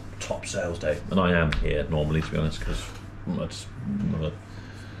top sales day, and I am here normally, to be honest, because I'm a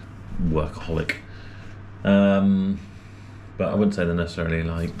workaholic. But I wouldn't say they're necessarily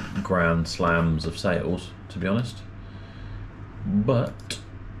like grand slams of sales, to be honest. But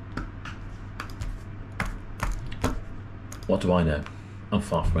what do I know? I'm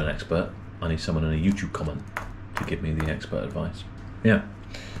far from an expert. I need someone in a YouTube comment to give me the expert advice. Yeah.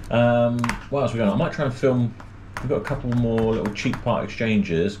 What else we got? I might try and film. We've got a couple more little cheap part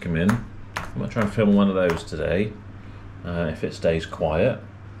exchanges come in. I might try and film one of those today, if it stays quiet.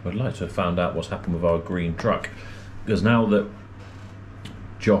 I'd like to have found out what's happened with our green truck, because now that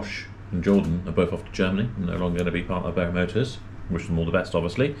Josh and Jordan are both off to Germany and no longer going to be part of Berrow Motors, wish them all the best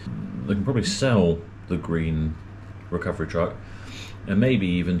obviously, they can probably sell the green recovery truck and maybe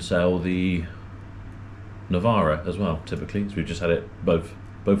even sell the Navara as well, typically, so we've just had it both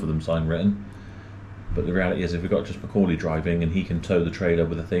of them sign written. But the reality is, if we've got just Macaulay driving and he can tow the trailer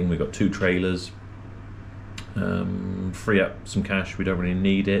with the thing, we've got 2 trailers, free up some cash, we don't really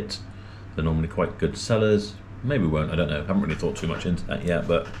need it. They're normally quite good sellers. Maybe we won't, I don't know, I haven't really thought too much into that yet,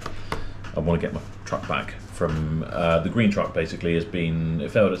 but I want to get my truck back from, the green truck basically has been,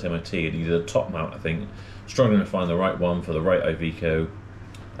 it failed its MOT, it needed a top mount I think, struggling to find the right one for the right Iveco,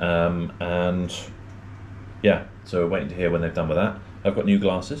 and yeah, so we're waiting to hear when they've done with that. I've got new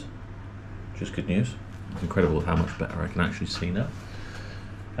glasses, which is good news. It's incredible how much better I can actually see now.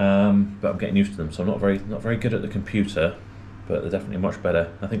 But I'm getting used to them, so I'm not very good at the computer, but they're definitely much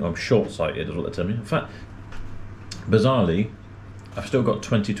better. I think I'm short-sighted is what they tell me. In fact, bizarrely, I've still got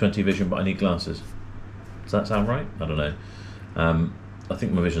 20/20 vision, but I need glasses. Does that sound right? I don't know. I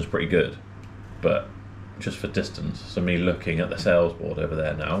think my vision's pretty good, but just for distance. So me looking at the sales board over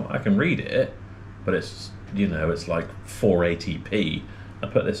there now, I can read it, but it's, you know, it's like 480p. I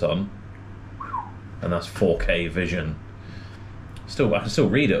put this on, and that's 4K vision. Still, I can still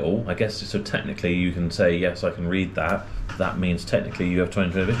read it all, I guess. So technically, you can say yes, I can read that. That means technically you have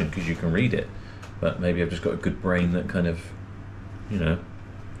 20/20 vision because you can read it. But maybe I've just got a good brain that kind of, you know,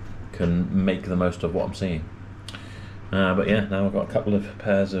 can make the most of what I'm seeing. But yeah, now I've got a couple of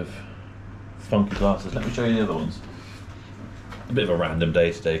pairs of funky glasses. Let me show you the other ones. A bit of a random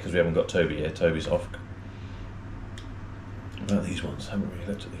day today because we haven't got Toby here. Toby's off. What about these ones? I haven't really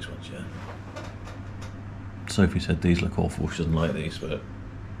looked at these ones yet. Sophie said these look awful. She doesn't like these, but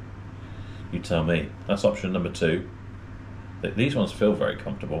you tell me. That's option number 2. These ones feel very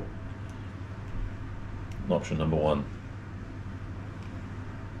comfortable. Option number 1.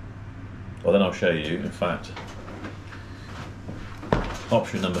 Well, then I'll show you, in fact,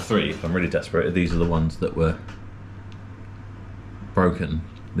 option number 3, if I'm really desperate. These are the ones that were broken.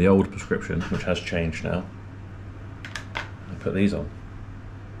 The old prescription, which has changed now. I put these on.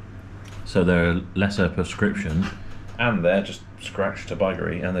 So they're a lesser prescription, and they're just scratched to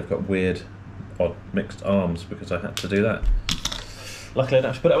buggery, and they've got weird, odd mixed arms because I had to do that. Luckily I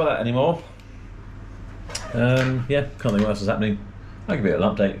don't have to put up with that anymore. Yeah, can't think what else is happening. I'll give you an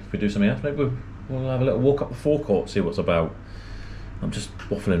update if we do something else. Maybe we'll have a little walk up the forecourt, see what's about. I'm just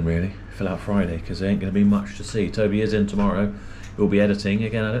waffling really, fill out Friday, because there ain't going to be much to see. Toby is in tomorrow, we'll be editing.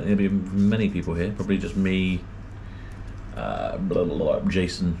 Again, I don't think there'll be many people here, probably just me,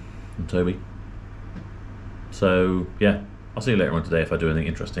 Jason and Toby. So yeah, I'll see you later on today if I do anything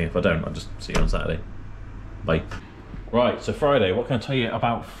interesting. If I don't, I'll just see you on Saturday. Bye. Right, so Friday, what can I tell you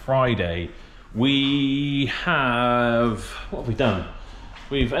about Friday? We have, what have we done?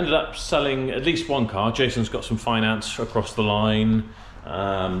 We've ended up selling at least one car. Jason's got some finance across the line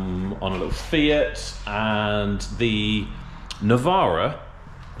on a little Fiat, and the Navara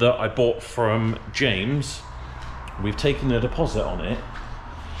that I bought from James, we've taken a deposit on it,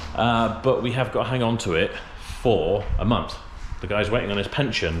 but we have got to hang on to it for a month. The guy's waiting on his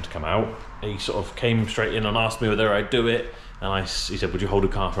pension to come out. He sort of came straight in and asked me whether I'd do it, and he said, would you hold a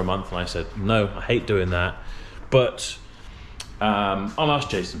car for a month? And I said, no, I hate doing that, but I'll ask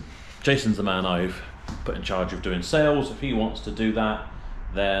Jason. Jason's the man I've put in charge of doing sales. If he wants to do that,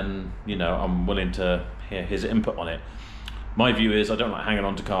 then, you know, I'm willing to hear his input on it. My view is I don't like hanging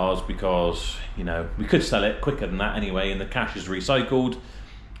on to cars because, you know, we could sell it quicker than that anyway and the cash is recycled.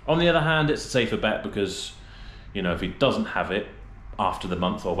 On the other hand, it's a safer bet because, you know, if he doesn't have it after the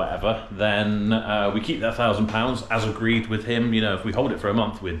month or whatever, then we keep that £1,000 as agreed with him. You know, if we hold it for a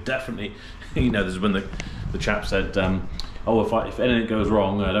month, we're definitely, you know, this is when the chap said, oh, if anything goes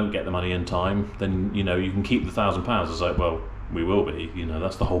wrong and I don't get the money in time, then, you know, you can keep the £1,000. I was like, well, we will be, you know,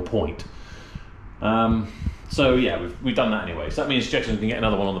 that's the whole point. So yeah, we've done that anyway. So that means Jason can get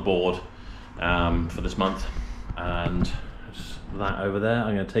another one on the board for this month. And that over there,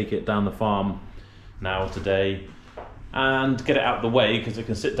 I'm going to take it down the farm now today and get it out of the way because it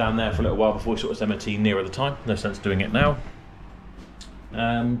can sit down there for a little while before we sort its MOT nearer the time. No sense doing it now.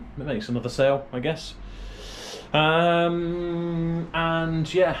 It makes another sale, I guess. And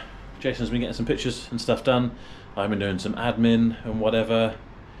yeah, Jason's been getting some pictures and stuff done. I've been doing some admin and whatever.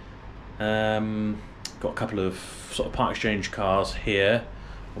 Got a couple of sort of part exchange cars here.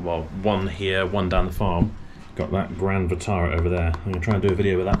 Well, one here, one down the farm. Got that Grand Vitara over there. I'm going to try and do a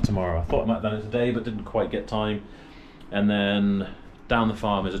video with that tomorrow. I thought I might have done it today, but didn't quite get time. And then down the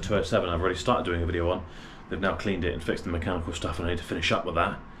farm is a 207 I've already started doing a video on. They've now cleaned it and fixed the mechanical stuff and I need to finish up with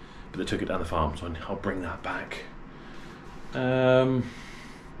that. but they took it down the farm, so I'll bring that back. That's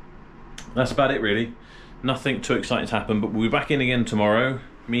about it really. Nothing too exciting to happen, but we'll be back in again tomorrow.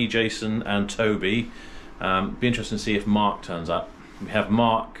 Me, Jason and Toby. Be interesting to see if Mark turns up. We have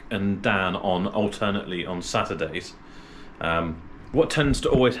Mark and Dan on alternately on Saturdays. What tends to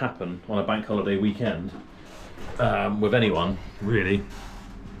always happen on a bank holiday weekend with anyone really,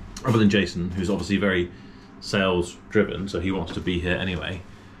 other than Jason, who's obviously very sales driven, so he wants to be here anyway,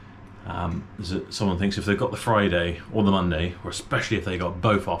 is that someone thinks if they've got the Friday or the Monday, or especially if they got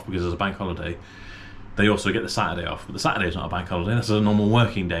both off because there's a bank holiday, they also get the Saturday off. But the Saturday is not a bank holiday, that's a normal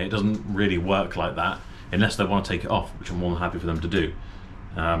working day. It doesn't really work like that unless they want to take it off, which I'm more than happy for them to do.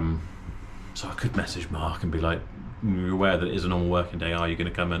 So I could message Mark and be like, you're aware that it is a normal working day, are you going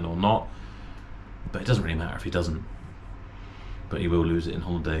to come in or not? But it doesn't really matter if he doesn't. But he will lose it in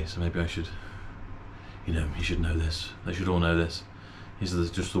holiday, so maybe I should, you know, he should know this. They should all know this. These are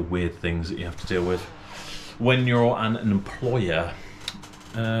just the weird things that you have to deal with when you're an employer.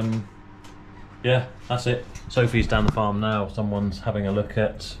 Yeah, that's it. Sophie's down the farm now. Someone's having a look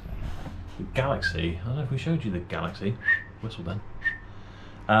at the Galaxy. I don't know if we showed you the Galaxy. Whistle then.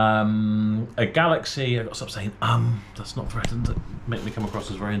 A Galaxy, I've got to stop saying that's not very, doesn't make me come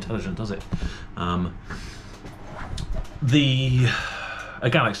across as very intelligent, does it? A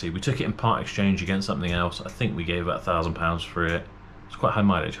Galaxy, we took it in part exchange against something else. I think we gave about £1,000 for it. It's quite high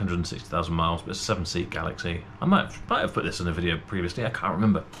mileage, 160,000 miles, but it's a 7-seat Galaxy. I might have put this in a video previously, I can't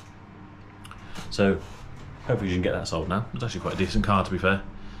remember. So, hopefully you can get that sold now. It's actually quite a decent car, to be fair.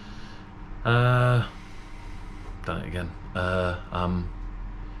 Done it again.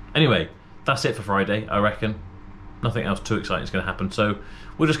 Anyway, that's it for Friday, I reckon. Nothing else too exciting is going to happen, so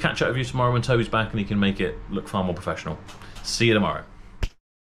we'll just catch up with you tomorrow when Toby's back and he can make it look far more professional. See you tomorrow.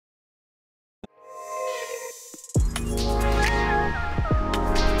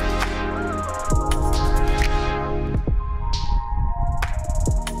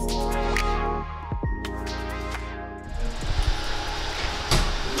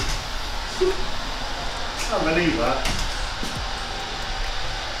 I can't believe that.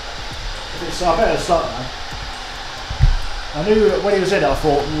 So I better start now. I knew that when he was in it, I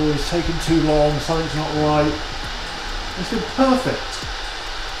thought, oh, it's taking too long, something's not right. It's been perfect.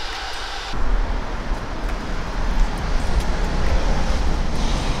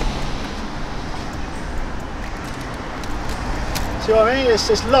 See what I mean?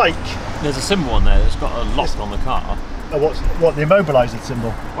 It's like... There's a symbol on there that's got a lock on the car. Oh, what, the immobiliser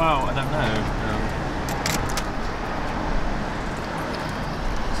symbol? Well, I don't know.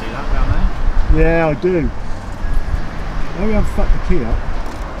 See that down there? Yeah, I do. Maybe I've fucked the key up.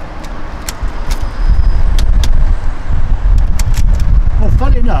 Well,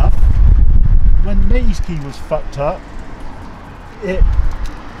 funny enough, when May's key was fucked up, but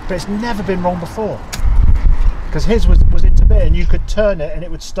it's never been wrong before. Because his was into bit and you could turn it and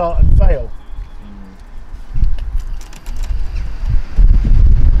it would start and fail.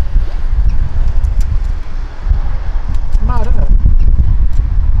 Mad, isn't it?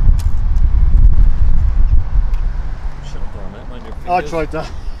 I tried that.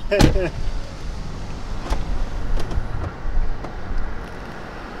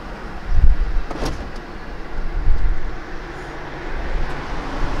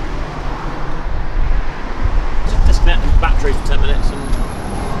 Just disconnect the battery for 10 minutes and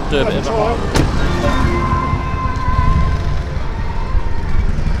do a bit of a hard.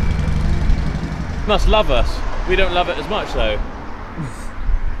 You must love us. We don't love it as much though. I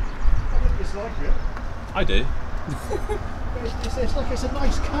don't dislike it. I do. It's like it's a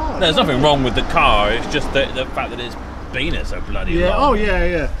nice car. There's nothing wrong with the car, it's just the fact that it's been here so bloody long. Oh yeah,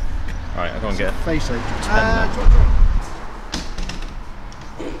 yeah. Alright, I'll go and get a face ache.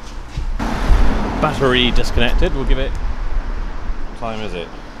 Battery disconnected, we'll give it, what time is it?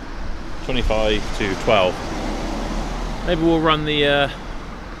 25 to 12. Maybe we'll run the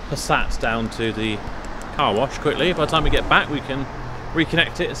Passat down to the car wash quickly. By the time we get back we can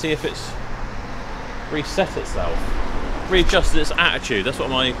reconnect it and see if it's reset itself. Readjusted its attitude. That's what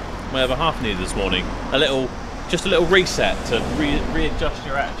my other half needed this morning. Just a little reset to readjust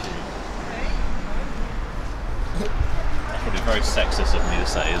your attitude. That's probably very sexist of me to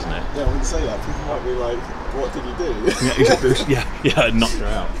say, isn't it? Yeah, when you say that, people might be like, "What did you do?" yeah, knocked her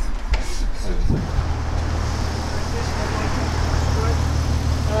out.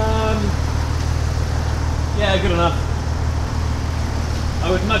 Yeah, good enough.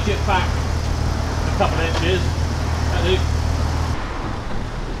 I would nudge it back a couple of inches. That'll do.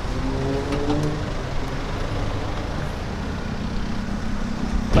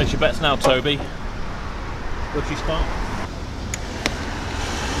 Place your bets now, Toby. Would you start?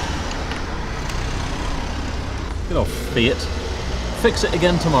 Good old Fiat. Fix it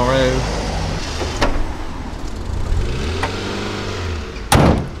again tomorrow.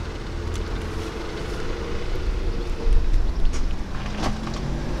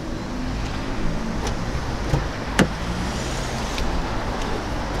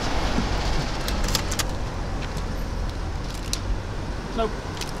 Nope.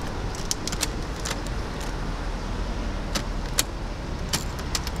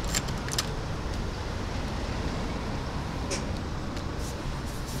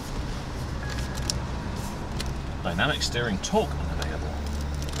 Dynamic steering torque unavailable.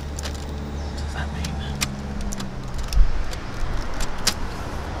 What does that mean?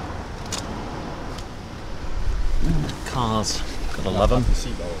 Cars. Gotta love them.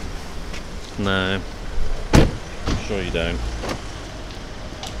 No. I'm sure you don't.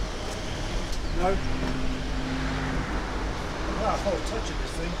 No. Well, I thought touching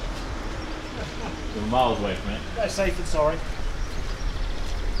this thing. We're miles away from it. Better safe than sorry.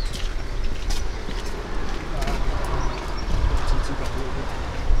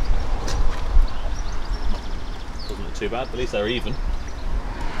 Doesn't look too bad, but at least they're even.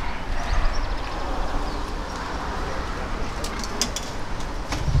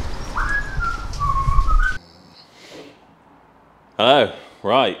 Hello.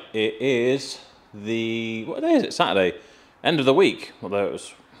 Right, it is what day is it? Saturday, end of the week, although it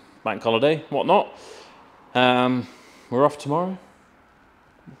was bank holiday, whatnot. We're off tomorrow.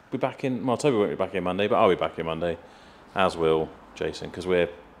 Be back in, well, Toby won't be back in Monday, but I'll be back in Monday, as will Jason, because we're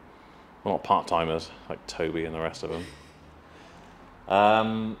not part-timers like Toby and the rest of them.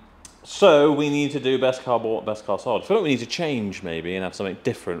 So we need to do best car bought, best car sold. I feel like we need to change maybe and have something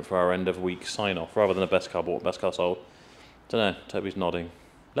different for our end of week sign-off, rather than a best car bought, best car sold. Don't know, Toby's nodding.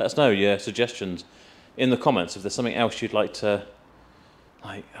 Let us know your suggestions in the comments if there's something else you'd like to,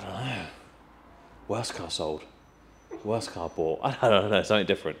 like, I don't know, worst car sold, worst car bought, I don't know, something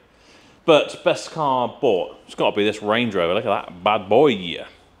different. But best car bought, it's got to be this Range Rover, look at that bad boy.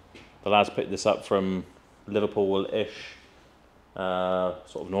 The lads picked this up from Liverpool-ish,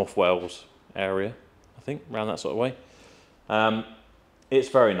 sort of North Wales area, I think, around that sort of way. It's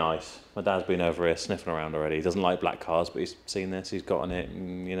very nice. My dad's been over here sniffing around already. He doesn't like black cars, but he's seen this, he's gotten it,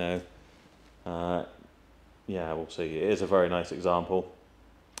 and, you know, yeah, we'll see. It is a very nice example.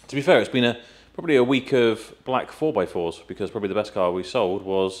 To be fair, it's been probably a week of black 4x4s, because probably the best car we sold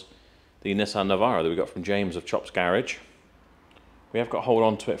was the Nissan Navara that we got from James of Chops Garage. We have got to hold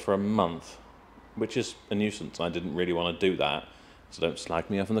on to it for a month, which is a nuisance. I didn't really want to do that, so don't slag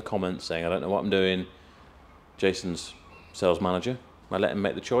me off in the comments saying I don't know what I'm doing. Jason's sales manager. I let him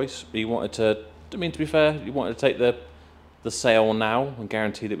make the choice. He wanted to, I mean, to be fair, he wanted to take the sale now and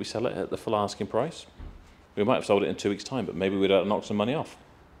guarantee that we sell it at the full asking price. We might have sold it in 2 weeks' time, but maybe we'd have knocked some money off.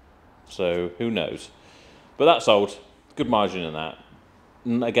 So who knows? But that sold. Good margin in that.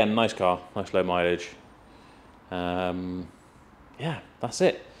 Again, nice car, nice low mileage. Yeah, that's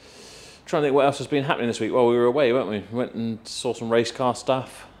it. Trying to think what else has been happening this week. Well, we were away, weren't we? We went and saw some race car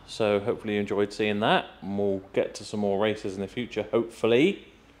stuff. So hopefully you enjoyed seeing that. And we'll get to some more races in the future, hopefully.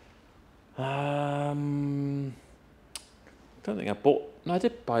 I don't think I bought... No, I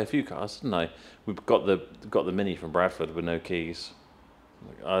did buy a few cars, didn't I? We've got the Mini from Bradford with no keys.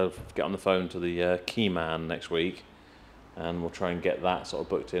 I'll get on the phone to the key man next week, and we'll try and get that sort of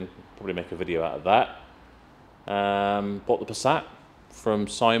booked in. Probably make a video out of that. Bought the Passat from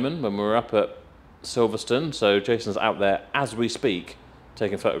Simon when we were up at Silverstone. So Jason's out there as we speak,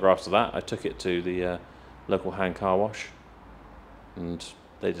 taking photographs of that. I took it to the local hand car wash, and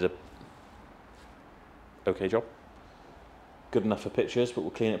they did a okay job. Good enough for pictures, but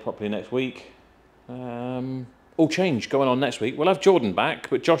we'll clean it properly next week. All change going on next week. We'll have Jordan back,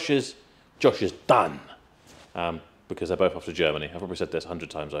 but Josh is done, because they're both off to Germany. I've probably said this 100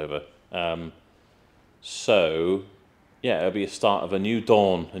 times over. So yeah, it'll be a start of a new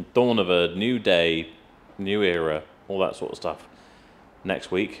dawn, a dawn of a new day, new era, all that sort of stuff.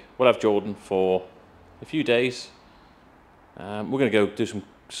 Next week we'll have Jordan for a few days. We're going to go do some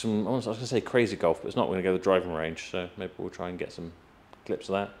I was going to say crazy golf, but it's not. We're going to go to the driving range, so maybe we'll try and get some clips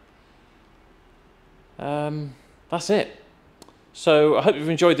of that. That's it. So I hope you've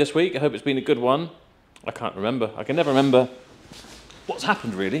enjoyed this week. I hope it's been a good one. I can't remember. I can never remember what's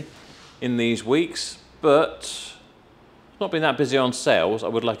happened really in these weeks, but it's not been that busy on sales. I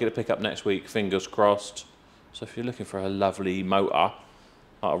would like it to pick up next week, fingers crossed. So if you're looking for a lovely motor,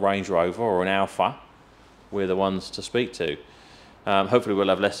 like a Range Rover or an Alpha, we're the ones to speak to. Hopefully we'll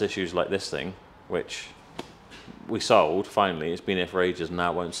have less issues like this thing, which we sold finally. It's been here for ages and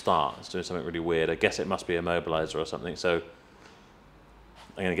now it won't start. It's doing something really weird. I guess it must be a mobilizer or something. So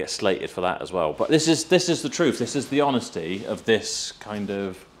I'm going to get slated for that as well. But this is the truth. This is the honesty of this kind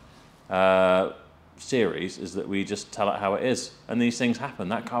of series, is that we just tell it how it is. And these things happen.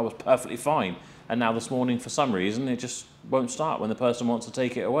 That car was perfectly fine. And now this morning, for some reason, it just won't start when the person wants to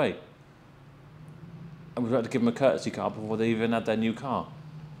take it away. And we've had to give them a courtesy car before they even had their new car.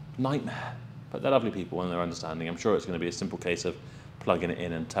 Nightmare. But they're lovely people and they're understanding. I'm sure it's going to be a simple case of plugging it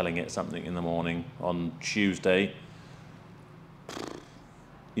in and telling it something in the morning on Tuesday.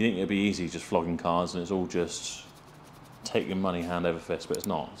 You think it'd be easy just flogging cars and it's all just taking money hand over fist, but it's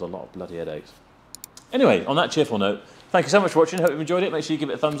not. There's a lot of bloody headaches. Anyway, on that cheerful note, thank you so much for watching. Hope you've enjoyed it. Make sure you give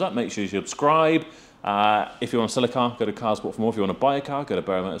it a thumbs up. Make sure you subscribe. If you want to sell a car, go to Carsport for more. If you want to buy a car, go to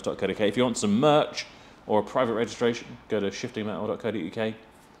berrowmotors.co.uk. If you want some merch or a private registration, go to shiftingmetal.co.uk.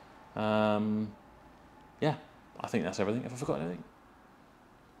 Yeah, I think that's everything. Have I forgotten anything?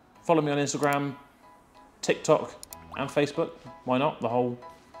 Follow me on Instagram, TikTok, and Facebook. Why not? The whole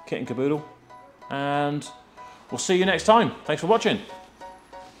kit and caboodle. And we'll see you next time. Thanks for watching.